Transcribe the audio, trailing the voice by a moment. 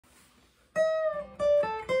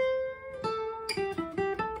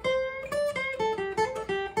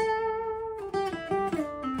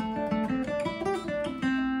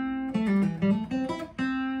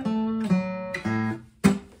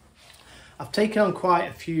I've taken on quite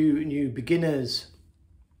a few new beginners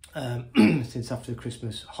since after the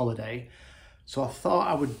Christmas holiday. So I thought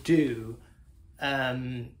I would do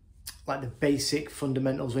like the basic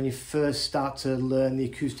fundamentals when you first start to learn the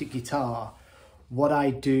acoustic guitar, what I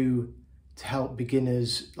do to help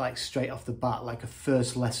beginners like straight off the bat, like a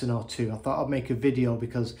first lesson or two. I thought I'd make a video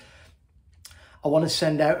because I want to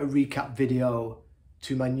send out a recap video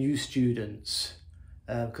to my new students,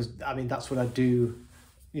 because I mean that's what I do,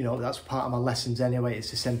 you know, that's part of my lessons anyway, is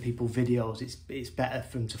to send people videos. It's better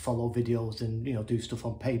for them to follow videos than, you know, do stuff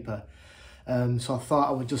on paper. So I thought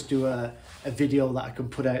I would just do a video that I can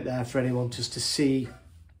put out there for anyone just to see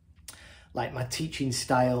like my teaching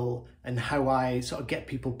style and how I sort of get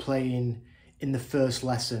people playing in the first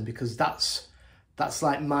lesson, because that's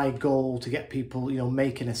like my goal, to get people, you know,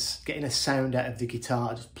 getting a sound out of the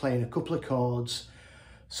guitar, just playing a couple of chords,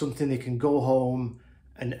 something they can go home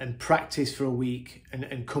and practice for a week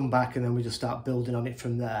and come back, and then we just start building on it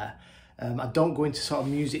from there. I don't go into sort of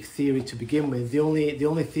music theory to begin with. The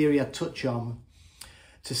only theory I touch on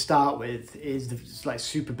to start with is the like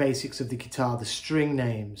super basics of the guitar, the string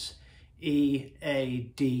names, E,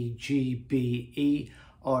 A, D, G, B, E,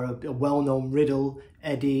 or a well-known riddle,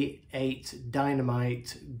 Eddie, 8,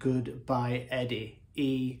 dynamite, goodbye, Eddie.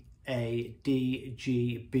 E, A, D,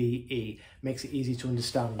 G, B, E. Makes it easy to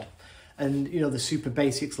understand. And, you know, the super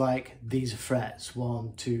basics like these are frets,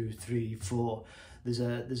 1, 2, 3, 4. There's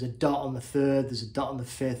a dot on the 3rd, there's a dot on the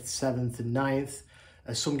 5th, 7th and 9th.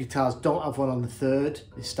 Some guitars don't have one on the 3rd,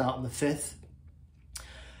 they start on the 5th.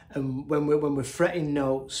 And when we're fretting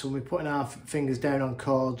notes, when we're putting our fingers down on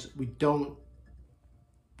chords, we don't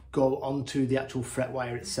go onto the actual fret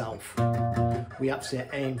wire itself. We actually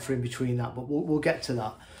aim for in between that, but we'll get to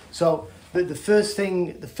that. So the first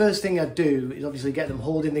thing I do is obviously get them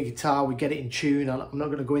holding the guitar. We get it in tune. I'm not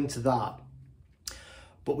going to go into that,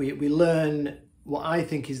 but we learn what I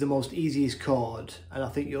think is the most easiest chord, and I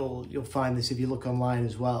think you'll find this if you look online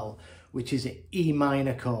as well, which is an E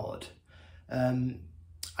minor chord.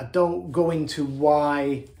 I don't go into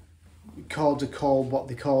why chords are called what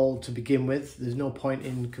they're called to begin with. There's no point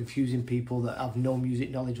in confusing people that have no music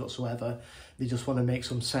knowledge whatsoever. They just want to make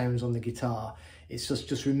some sounds on the guitar. It's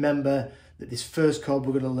just remember that this first chord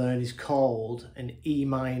we're going to learn is called an E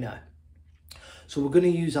minor. So we're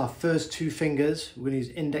going to use our first two fingers. We're going to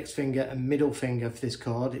use index finger and middle finger for this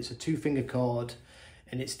chord. It's a 2-finger chord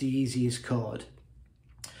and it's the easiest chord.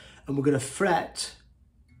 And we're going to fret.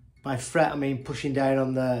 By fret I mean pushing down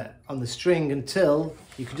on the string until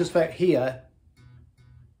you can just about hear,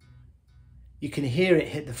 you can hear it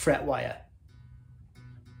hit the fret wire.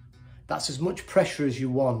 That's as much pressure as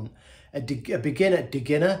you want. A beginner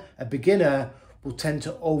will tend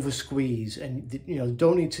to over squeeze, and you know,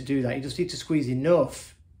 don't need to do that. You just need to squeeze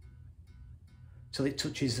enough till it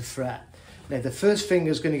touches the fret. Now the first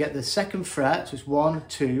finger is going to get the 2nd fret, so it's 1,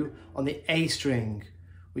 2 on the A string,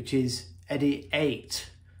 which is Eddie 8.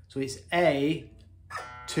 So it's A,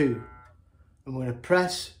 2, and we're going to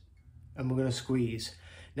press and we're going to squeeze.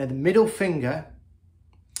 Now the middle finger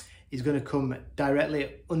is going to come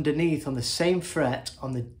directly underneath on the same fret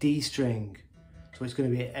on the D string. So it's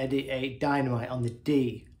going to be Eddie 8 dynamite on the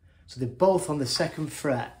D. So they're both on the 2nd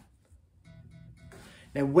fret.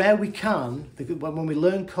 Now where we can, when we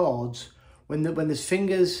learn chords, when there's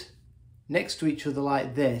fingers next to each other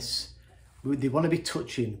like this, they want to be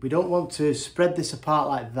touching. We don't want to spread this apart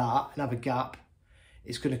like that and have a gap.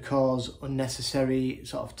 It's going to cause unnecessary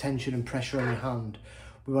sort of tension and pressure on your hand.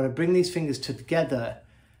 We want to bring these fingers together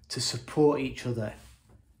to support each other,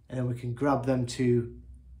 and then we can grab them to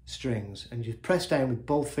strings and you press down with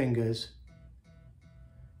both fingers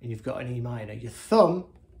and you've got an E minor. Your thumb,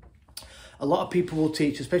 a lot of people will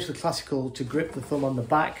teach, especially classical, to grip the thumb on the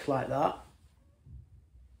back like that.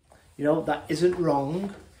 You know, that isn't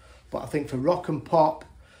wrong. But I think for rock and pop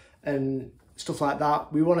and stuff like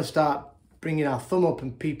that, we want to start bringing our thumb up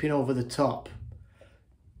and peeping over the top.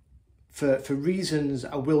 For reasons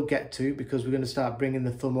I will get to, because we're going to start bringing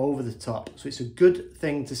the thumb over the top. So it's a good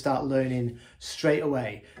thing to start learning straight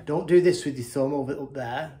away. Don't do this with your thumb up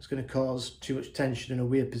there. It's going to cause too much tension in a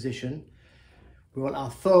weird position. We want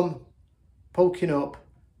our thumb poking up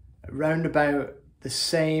around about the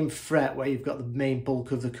same fret where you've got the main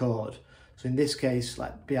bulk of the chord. So in this case,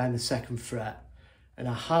 like behind the 2nd fret, and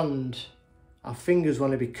our fingers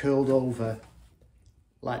want to be curled over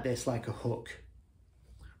like this, like a hook.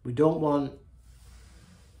 We don't want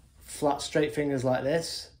flat, straight fingers like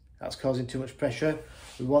this. That's causing too much pressure.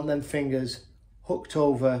 We want them fingers hooked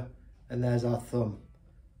over, and there's our thumb.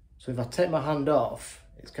 So if I take my hand off,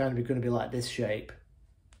 it's kind of going to be like this shape.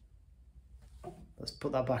 Let's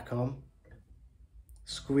put that back on.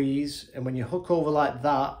 squeeze, and when you hook over like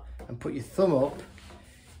that and put your thumb up,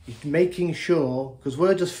 you're making sure, because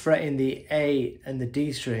we're just fretting the A and the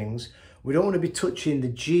D strings, we don't want to be touching the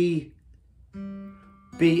G,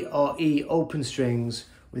 B or E open strings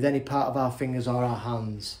with any part of our fingers or our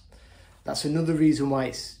hands. That's another reason why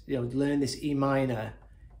it's, learning this E minor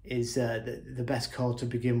is the best chord to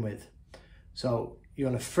begin with. So you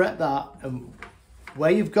want to fret that, and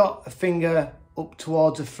where you've got a finger up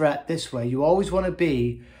towards a fret this way, you always want to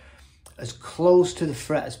be as close to the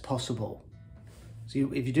fret as possible. So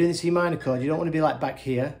if you're doing this E minor chord, you don't want to be like back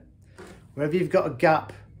here. Wherever you've got a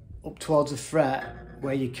gap up towards the fret,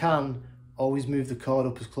 where you can, always move the chord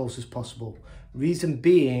up as close as possible. Reason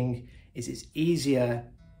being is it's easier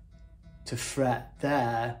to fret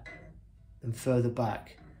there than further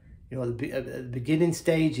back. At the beginning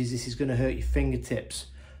stages, this is going to hurt your fingertips.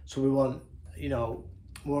 So we want, we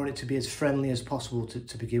want it to be as friendly as possible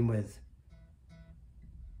to begin with.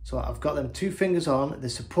 So I've got them two fingers on, they're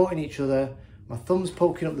supporting each other, my thumb's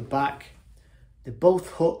poking up the back, they're both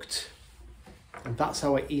hooked, and that's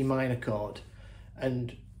our E minor chord.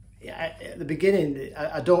 And at the beginning,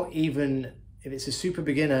 I don't even, if it's a super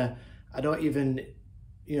beginner, I don't even,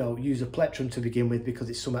 use a plectrum to begin with, because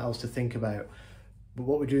it's something else to think about. But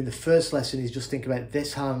what we do in the first lesson is just think about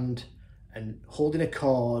this hand and holding a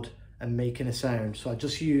chord and making a sound. So I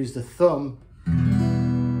just use the thumb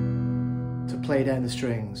to play down the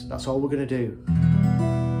strings. That's all we're going to do.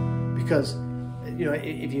 Because,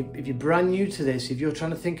 if you're brand new to this, if you're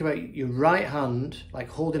trying to think about your right hand, like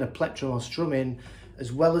holding a plectrum or strumming,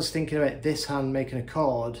 as well as thinking about this hand making a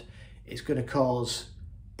chord, it's going to cause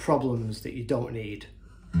problems that you don't need.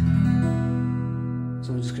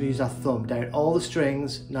 So we're just going to use our thumb down all the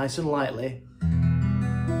strings nice and lightly.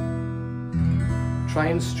 Try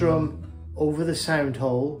and strum over the sound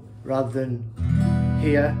hole rather than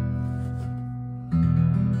here.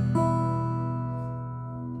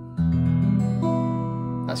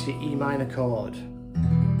 That's your E minor chord.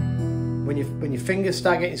 When your fingers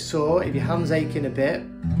start getting sore, if your hand's aching a bit,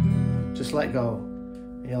 just let go.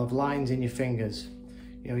 And you'll have lines in your fingers.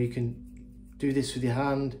 You can do this with your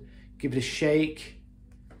hand, give it a shake,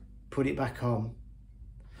 put it back on.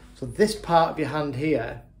 So this part of your hand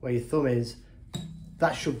here, where your thumb is,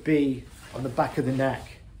 that should be on the back of the neck,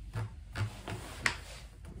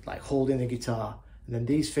 like holding the guitar. And then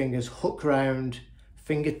these fingers hook round,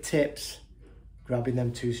 fingertips, grabbing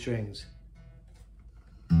them two strings.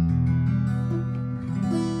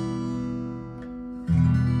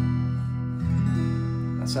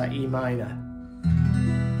 That's our E minor.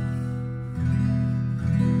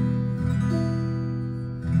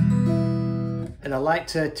 And I like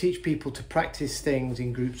to teach people to practice things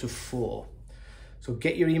in groups of 4. So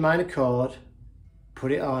get your E minor chord,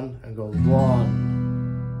 put it on and go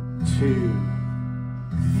 1, 2,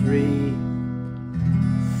 3,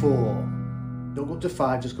 4. Don't go up to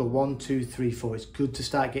 5, just go 1, 2, 3, 4. It's good to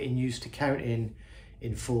start getting used to counting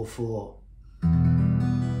in 4/4.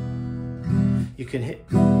 You can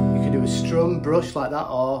do a strum brush like that,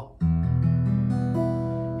 or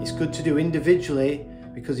it's good to do individually,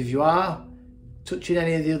 because if you are touching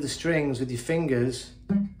any of the other strings with your fingers,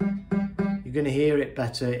 you're going to hear it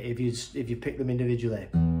better if you pick them individually.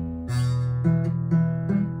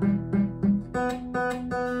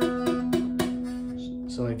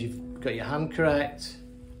 So if you've got your hand correct,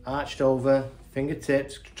 arched over,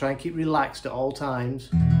 fingertips, try and keep relaxed at all times.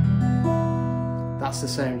 That's the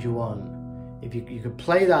sound you want. If you could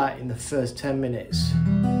play that in the first 10 minutes,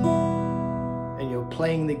 and you're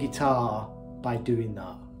playing the guitar by doing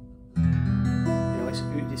that.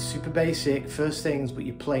 It's super basic, first things, but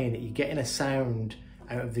you're playing it, you're getting a sound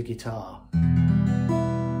out of the guitar.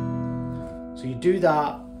 So you do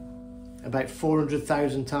that about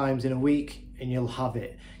 400,000 times in a week and you'll have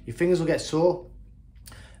it. Your fingers will get sore.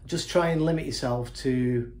 Just try and limit yourself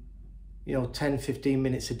to 10-15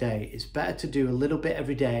 minutes a day. It's better to do a little bit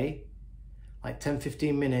every day, like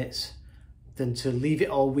 10-15 minutes, than to leave it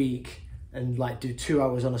all week and like do 2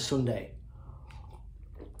 hours on a Sunday.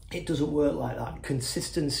 It doesn't work like that.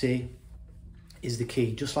 Consistency is the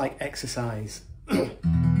key, just like exercise.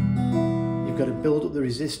 You've got to build up the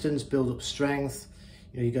resistance, build up strength.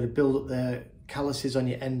 You've got to build up the calluses on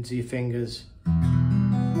your ends of your fingers.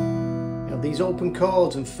 These open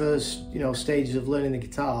chords and first, stages of learning the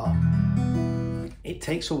guitar, it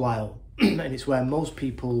takes a while, and it's where most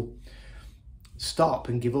people stop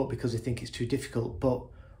and give up because they think it's too difficult. But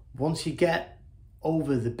once you get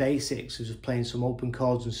over the basics of just playing some open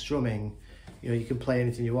chords and strumming, you can play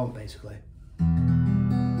anything you want, basically.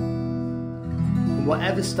 And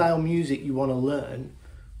whatever style music you want to learn,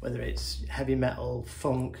 whether it's heavy metal,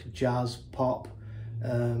 funk, jazz, pop,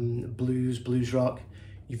 blues rock.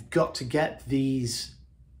 You've got to get these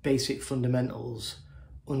basic fundamentals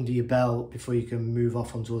under your belt before you can move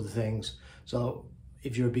off onto other things. So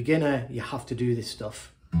if you're a beginner, you have to do this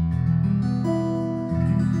stuff.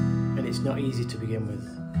 And it's not easy to begin with.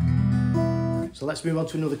 So let's move on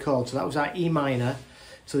to another chord. So that was our E minor.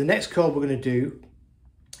 So the next chord we're going to do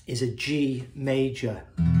is a G major.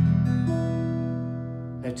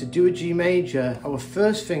 Now to do a G major, our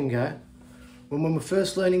first finger, when we're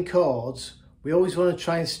first learning chords, we always want to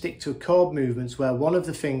try and stick to chord movements where one of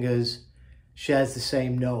the fingers shares the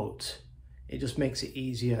same note. It just makes it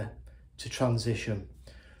easier to transition.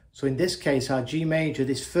 So in this case, our G major,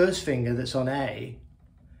 this first finger that's on A,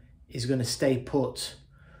 is going to stay put.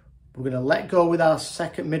 We're going to let go with our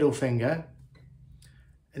second middle finger,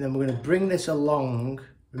 and then we're going to bring this along.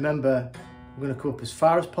 Remember, we're going to come up as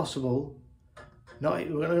far as possible. We're not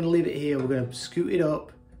going to leave it here. We're going to scoot it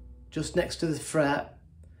up just next to the fret,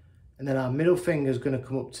 and then our middle finger is going to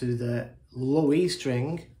come up to the low E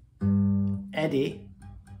string, Eddie,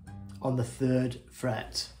 on the 3rd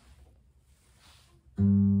fret.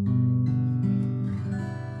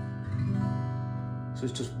 So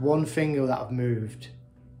it's just one finger that I've moved,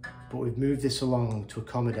 but we've moved this along to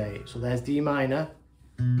accommodate. So there's D minor,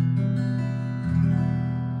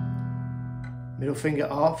 middle finger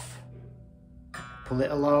off, pull it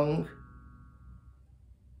along,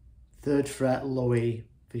 3rd fret, low E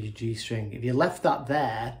for your G string. If you left that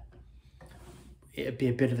there, it'd be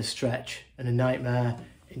a bit of a stretch and a nightmare,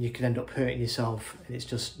 and you can end up hurting yourself, and it's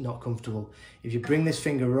just not comfortable. If you bring this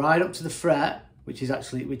finger right up to the fret, which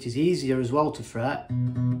is easier as well to fret,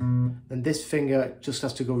 then this finger just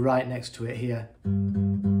has to go right next to it here.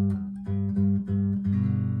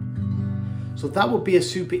 So that would be a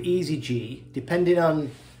super easy G, depending on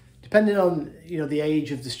the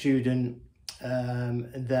age of the student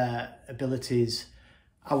and their abilities.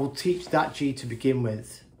 I will teach that G to begin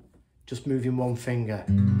with, just moving one finger,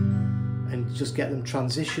 and just get them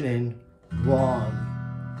transitioning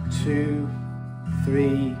 1, 2,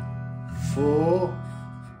 3, 4,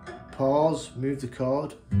 pause, move the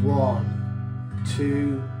chord, 1,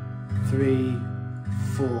 2, 3,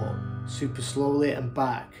 4, super slowly and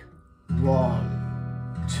back,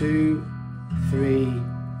 1, 2, 3,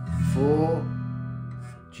 4,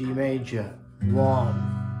 G major,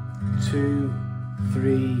 1, 2,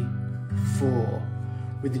 3, 4.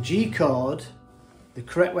 With the G chord, the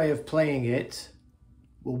correct way of playing it,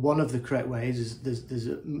 well, one of the correct ways is there's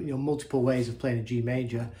multiple ways of playing a G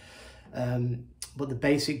major, but the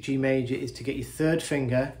basic G major is to get your 3rd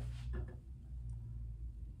finger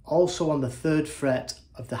also on the 3rd fret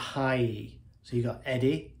of the high E. So you got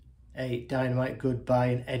Eddie, A, dynamite, goodbye,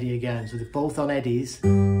 and Eddie again. So they're both on Eddies,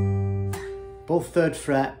 both 3rd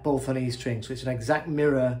fret, both on E string. So it's an exact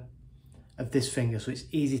mirror of this finger, so it's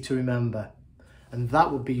easy to remember. And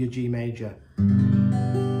that would be your G major.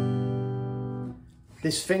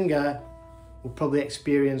 This finger will probably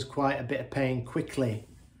experience quite a bit of pain quickly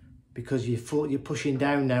because you're pushing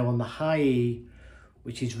down now on the high E,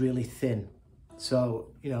 which is really thin. So,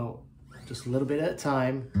 just a little bit at a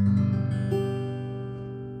time.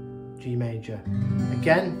 G major.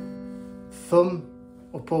 Again, thumb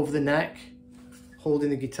up over the neck, holding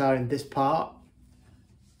the guitar in this part.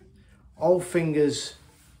 All fingers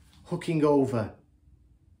hooking over.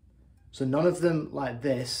 So none of them like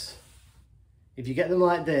this. If you get them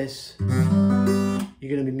like this, you're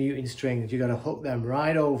going to be muting strings. You've got to hook them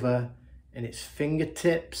right over, and it's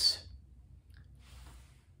fingertips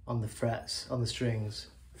on the frets, on the strings,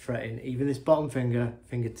 fretting. Even this bottom finger,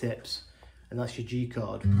 fingertips, and that's your G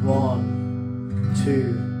chord. 1,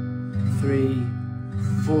 2, 3,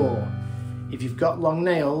 4. If you've got long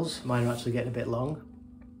nails, mine are actually getting a bit long,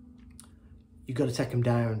 you've got to take them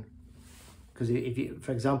down. Because if you,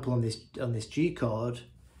 for example, on this G chord,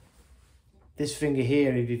 this finger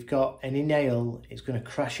here, if you've got any nail, it's going to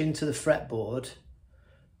crash into the fretboard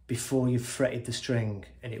before you've fretted the string,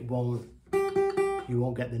 and you won't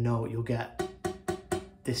get the note, you'll get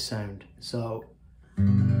this sound. So,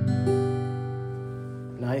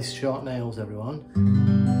 nice short nails, everyone.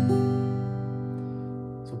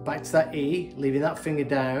 So back to that E, leaving that finger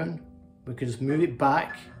down, we can just move it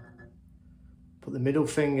back, put the middle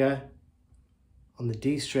finger on the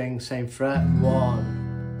D string, same fret,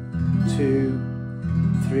 1, 2,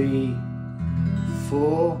 3,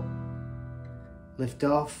 4, lift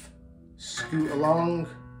off, scoot along,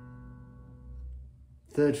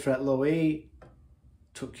 3rd fret low E,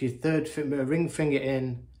 tuck your ring finger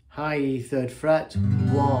in, high E, 3rd fret,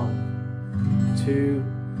 1, 2,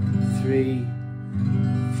 3,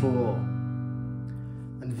 4.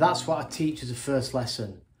 And that's what I teach as a first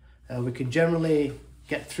lesson. We can generally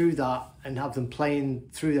get through that and have them playing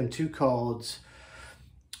through them 2 chords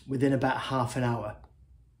within about half an hour.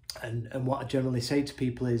 And what I generally say to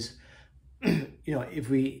people is, you know,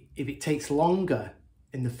 if it takes longer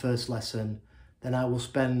in the first lesson, then I will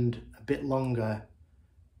spend a bit longer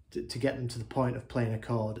to get them to the point of playing a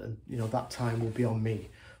chord, and you know, that time will be on me.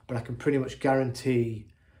 But I can pretty much guarantee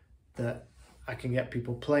that I can get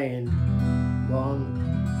people playing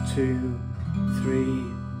 1, 2,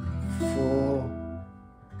 3, 4,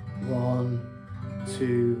 1,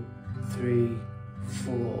 2, 3,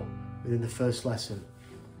 4 within the first lesson.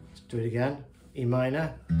 Let's do it again. E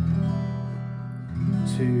minor,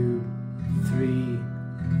 2, 3,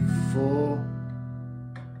 4,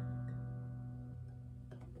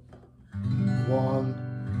 1,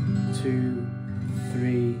 2,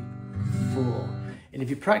 3, 4. And if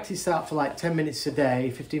you practice that for like 10 minutes a day,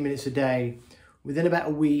 15 minutes a day, within about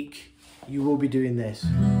a week, you will be doing this.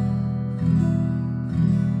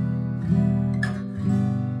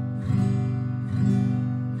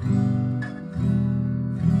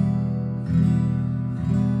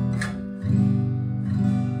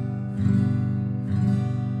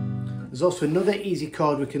 There's also another easy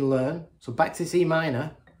chord we can learn. So back to this E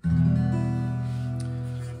minor.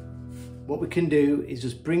 What we can do is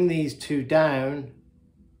just bring these 2 down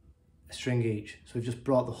a string each. So we've just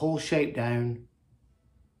brought the whole shape down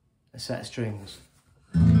a set of strings.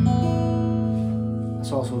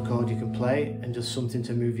 That's also a chord you can play, and just something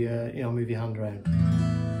to move your, move your hand around.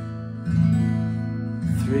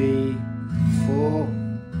 3, 4,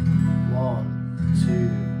 1, 2,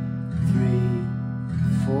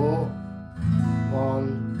 3, 4, 1,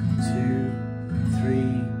 2, 3,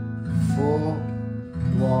 4,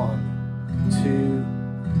 1, 2,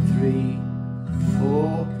 3,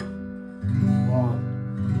 4,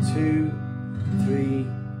 1, 2, 3,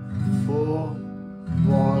 4,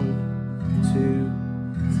 1, 2,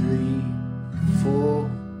 3, 4,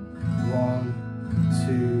 1,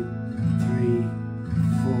 2,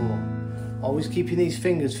 3, 4. Always keeping these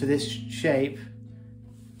fingers for this shape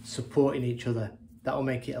supporting each other. That will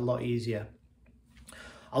make it a lot easier.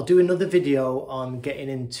 I'll do another video on getting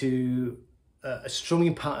into a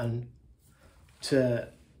strumming pattern to,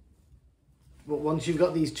 but once you've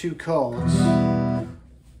got these 2 chords,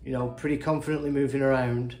 you know, pretty confidently moving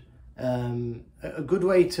around, a good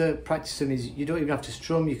way to practice them is you don't even have to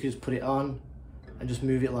strum. You can just put it on and just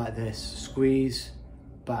move it like this. Squeeze,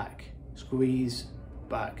 back, squeeze,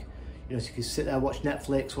 back. You know, so you can sit there, watch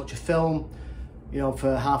Netflix, watch a film, you know,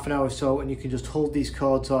 for half an hour or so, and you can just hold these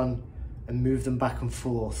chords on and move them back and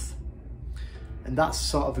forth. And that's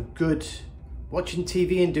sort of a good, watching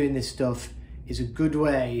TV and doing this stuff is a good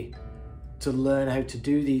way to learn how to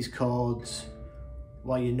do these chords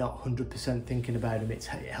while you're not 100% thinking about them. It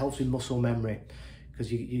helps with muscle memory,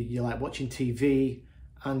 because you're like watching TV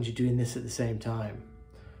and you're doing this at the same time.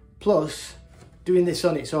 Plus, doing this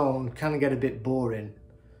on its own can get a bit boring.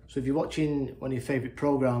 So if you're watching one of your favourite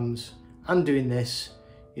programs and doing this,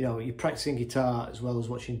 you know, you're practicing guitar as well as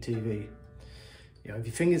watching TV. You know, if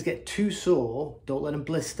your fingers get too sore, don't let them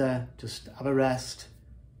blister, just have a rest,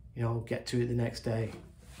 you know, get to it the next day.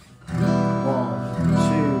 1, 2,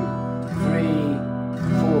 3,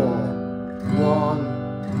 4. 1,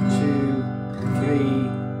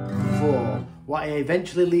 2, 3, 4. What I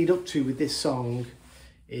eventually lead up to with this song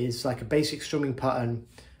is like a basic strumming pattern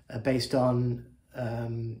based on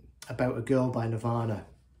About a Girl by Nirvana.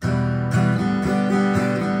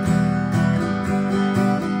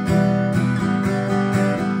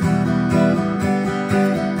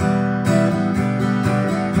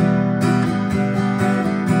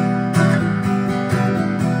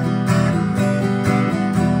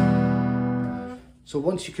 So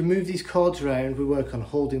once you can move these chords around, we work on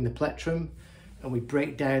holding the plectrum, and we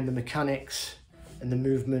break down the mechanics and the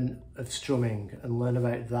movement of strumming and learn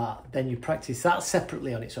about that. Then you practice that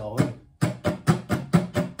separately on its own.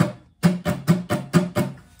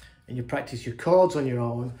 And you practice your chords on your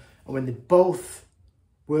own. And when they're both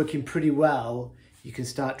working pretty well, you can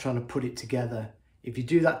start trying to put it together. If you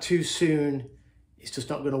do that too soon, it's just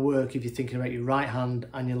not going to work if you're thinking about your right hand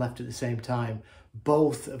and your left at the same time.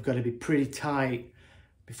 Both have got to be pretty tight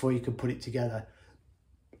before you can put it together.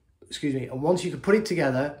 Excuse me. And once you can put it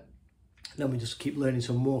together, then we just keep learning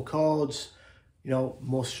some more chords, you know,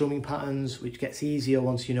 more strumming patterns, which gets easier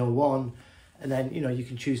once you know one. And then, you know, you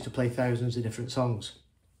can choose to play thousands of different songs.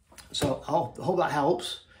 So I hope that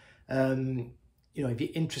helps. You know, if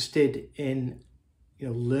you're interested in, you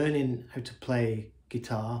know, learning how to play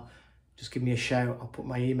guitar, just give me a shout. I'll put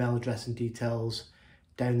my email address and details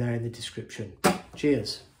down there in the description.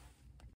 Cheers.